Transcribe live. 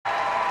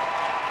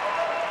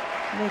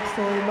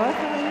Nächste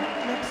Läuferin,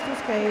 next to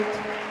skate,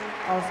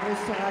 aus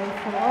Österreich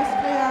von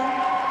Austria,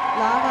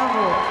 Lara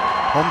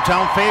ROTH.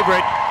 Hometown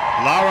favorite,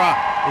 Lara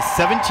is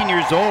 17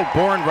 years old,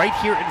 born right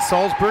here in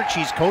Salzburg.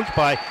 She's coached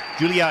by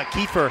Julia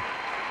Kiefer,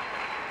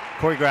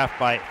 choreographed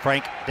by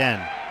Frank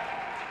Den.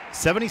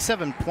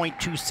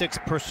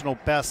 77.26 personal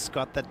best,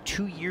 got that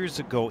 2 years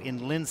ago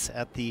in Linz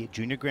at the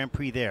Junior Grand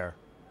Prix there.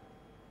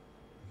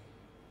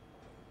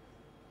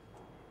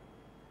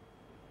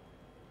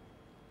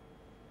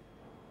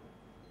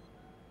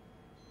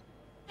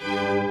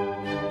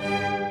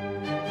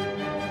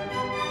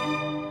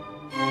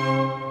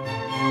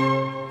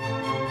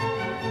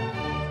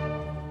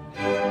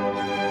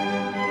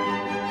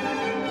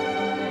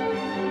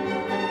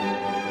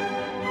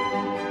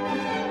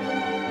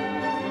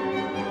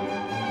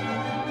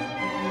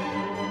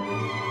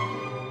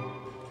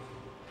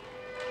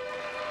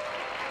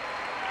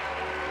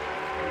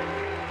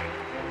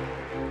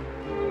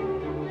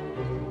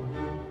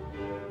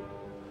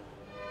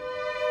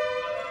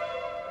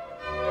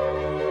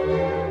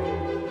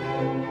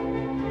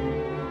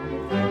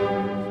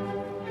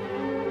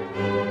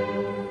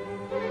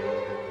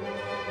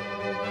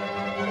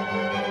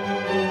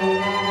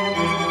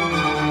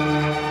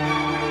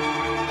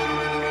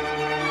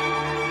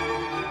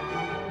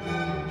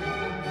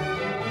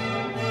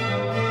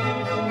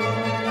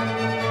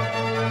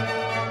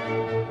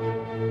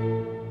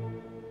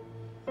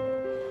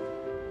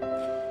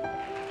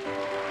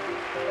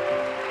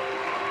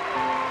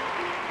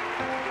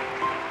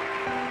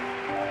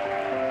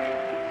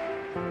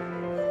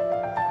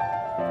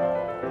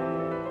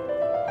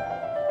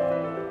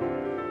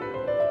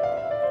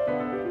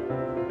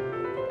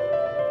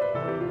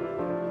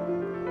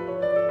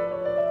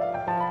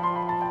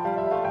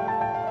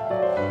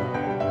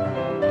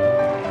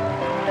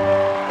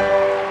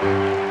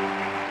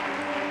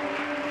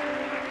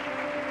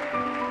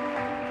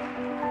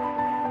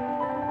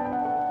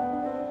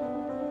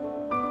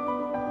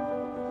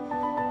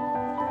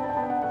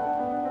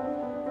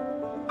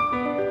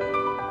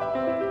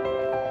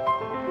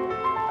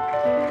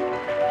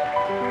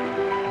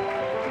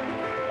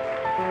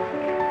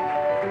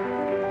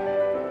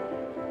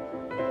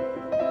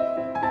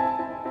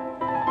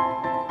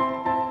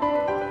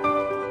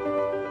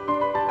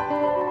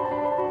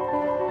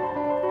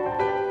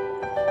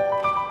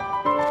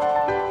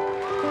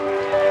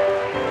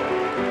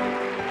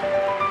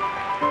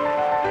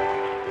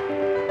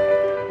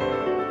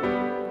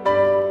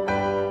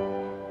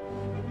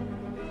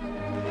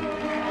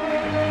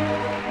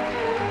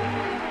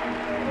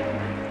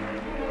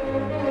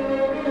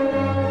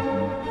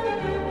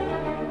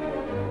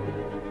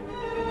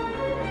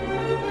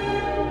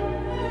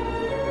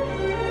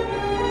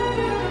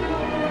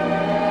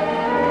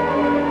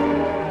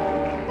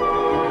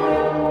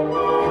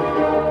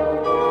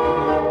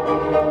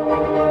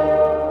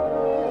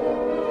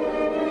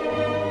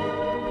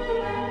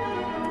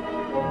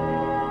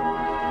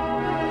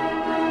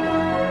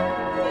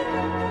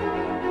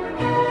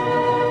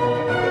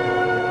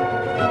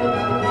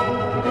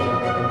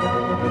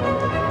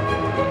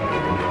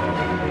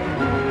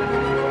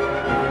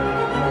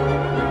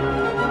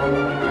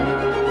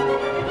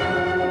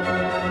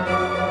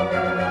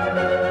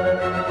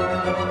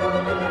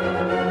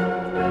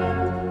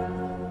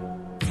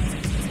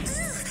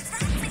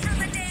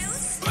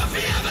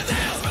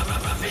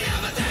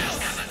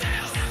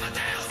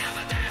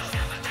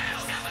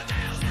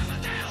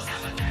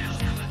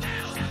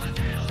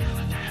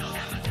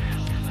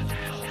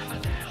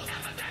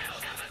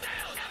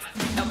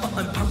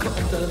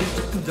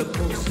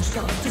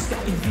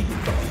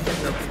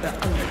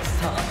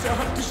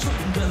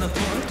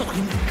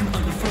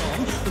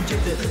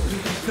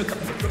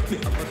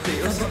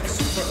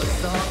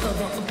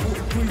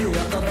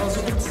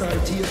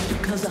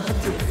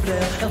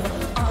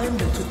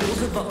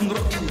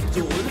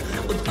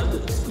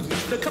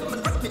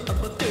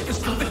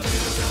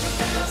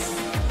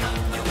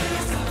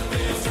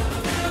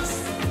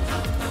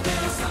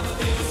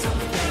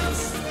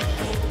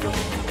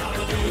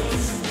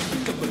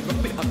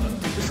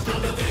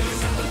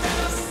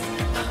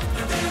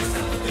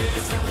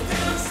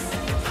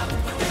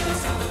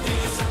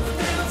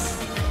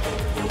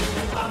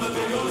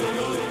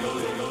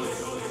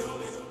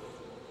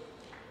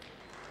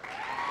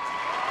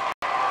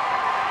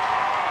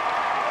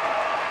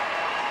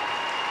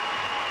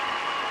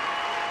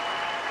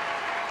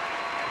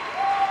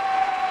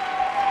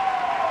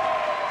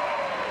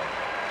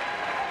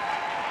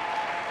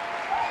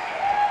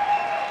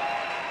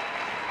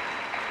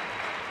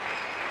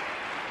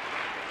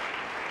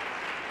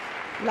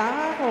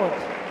 Lara ROTH.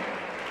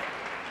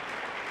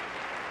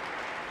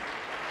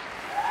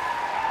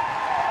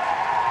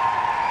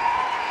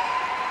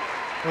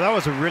 Well, that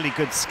was a really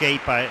good skate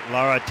by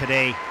Lara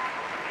today.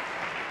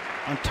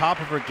 On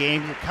top of her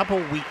game, a couple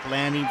weak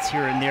landings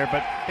here and there,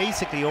 but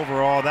basically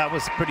overall that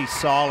was pretty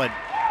solid.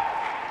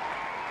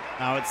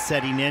 Now it's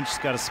setting in. She's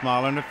got a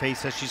smile on her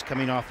face as she's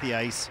coming off the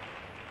ice.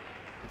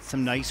 It's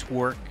some nice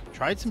work.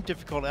 Tried some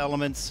difficult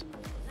elements.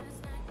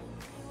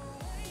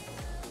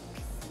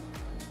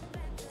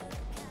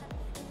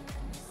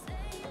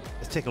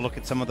 take a look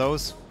at some of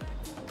those.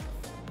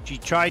 She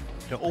tried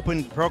to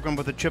open the program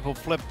with a triple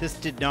flip. This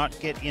did not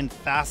get in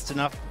fast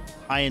enough,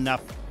 high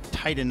enough,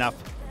 tight enough.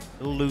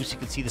 A little loose. You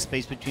can see the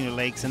space between her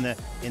legs in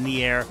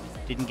the air.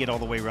 Didn't get all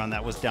the way around.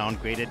 That was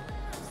downgraded.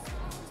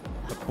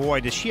 But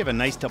boy, does she have a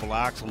nice double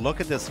axel.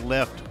 Look at this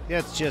lift.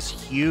 It's just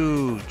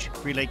huge.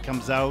 Free leg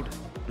comes out,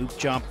 loop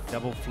jump,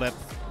 double flip.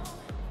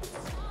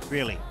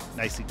 Really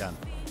nicely done.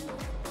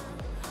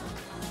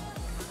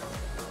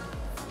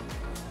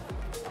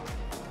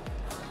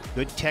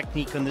 Good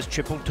technique on this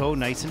triple toe,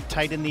 nice and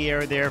tight in the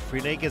air there.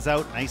 Free leg is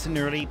out, nice and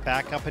early,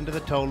 back up into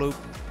the toe loop.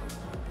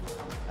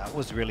 That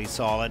was really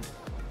solid.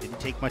 Didn't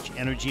take much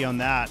energy on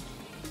that.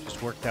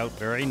 Just worked out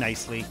very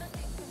nicely.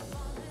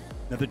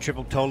 Another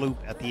triple toe loop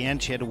at the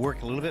end. She had to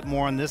work a little bit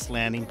more on this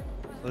landing,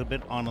 a little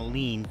bit on a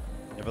lean.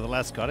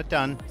 Nevertheless, got it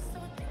done.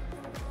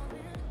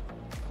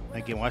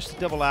 Again, watch the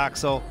double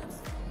axel.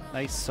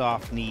 Nice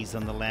soft knees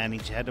on the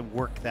landing. She had to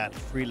work that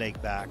free leg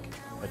back,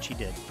 but she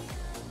did.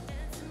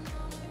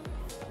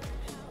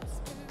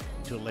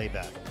 To a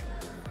layback.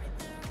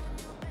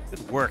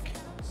 Good work.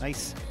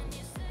 Nice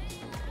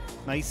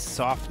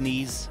soft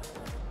knees.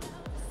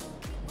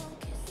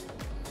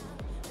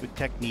 Good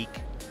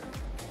technique.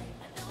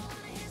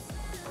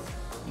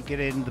 You get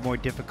into the more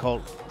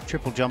difficult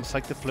triple jumps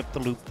like the flip, the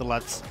loop, the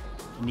lutz.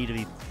 You need to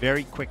be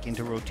very quick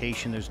into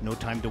rotation. There's no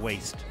time to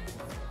waste.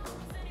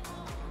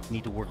 You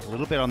need to work a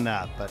little bit on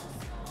that, but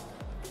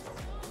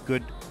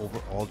good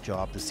overall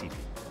job this evening.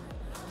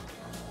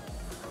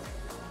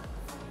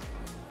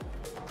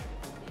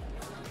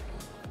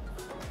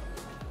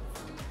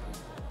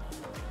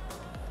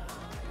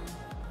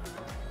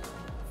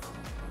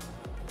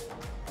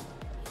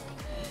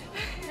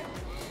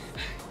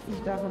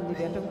 Ich darf um die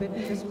Wertung bitten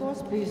des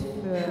Scores, please,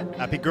 für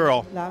Happy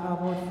girl. Lara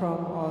Roth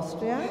from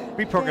Austria.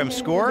 Pre-program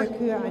score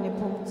Eine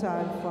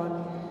Punktzahl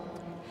von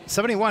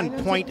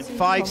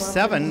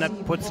 71.57.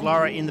 That puts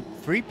Lara in the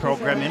free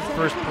program in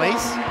first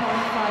place.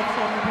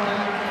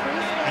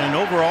 And an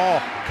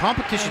overall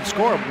competition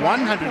score of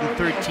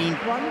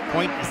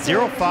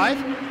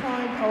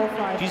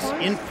 113.05. She's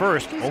in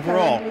first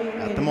overall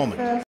at the moment.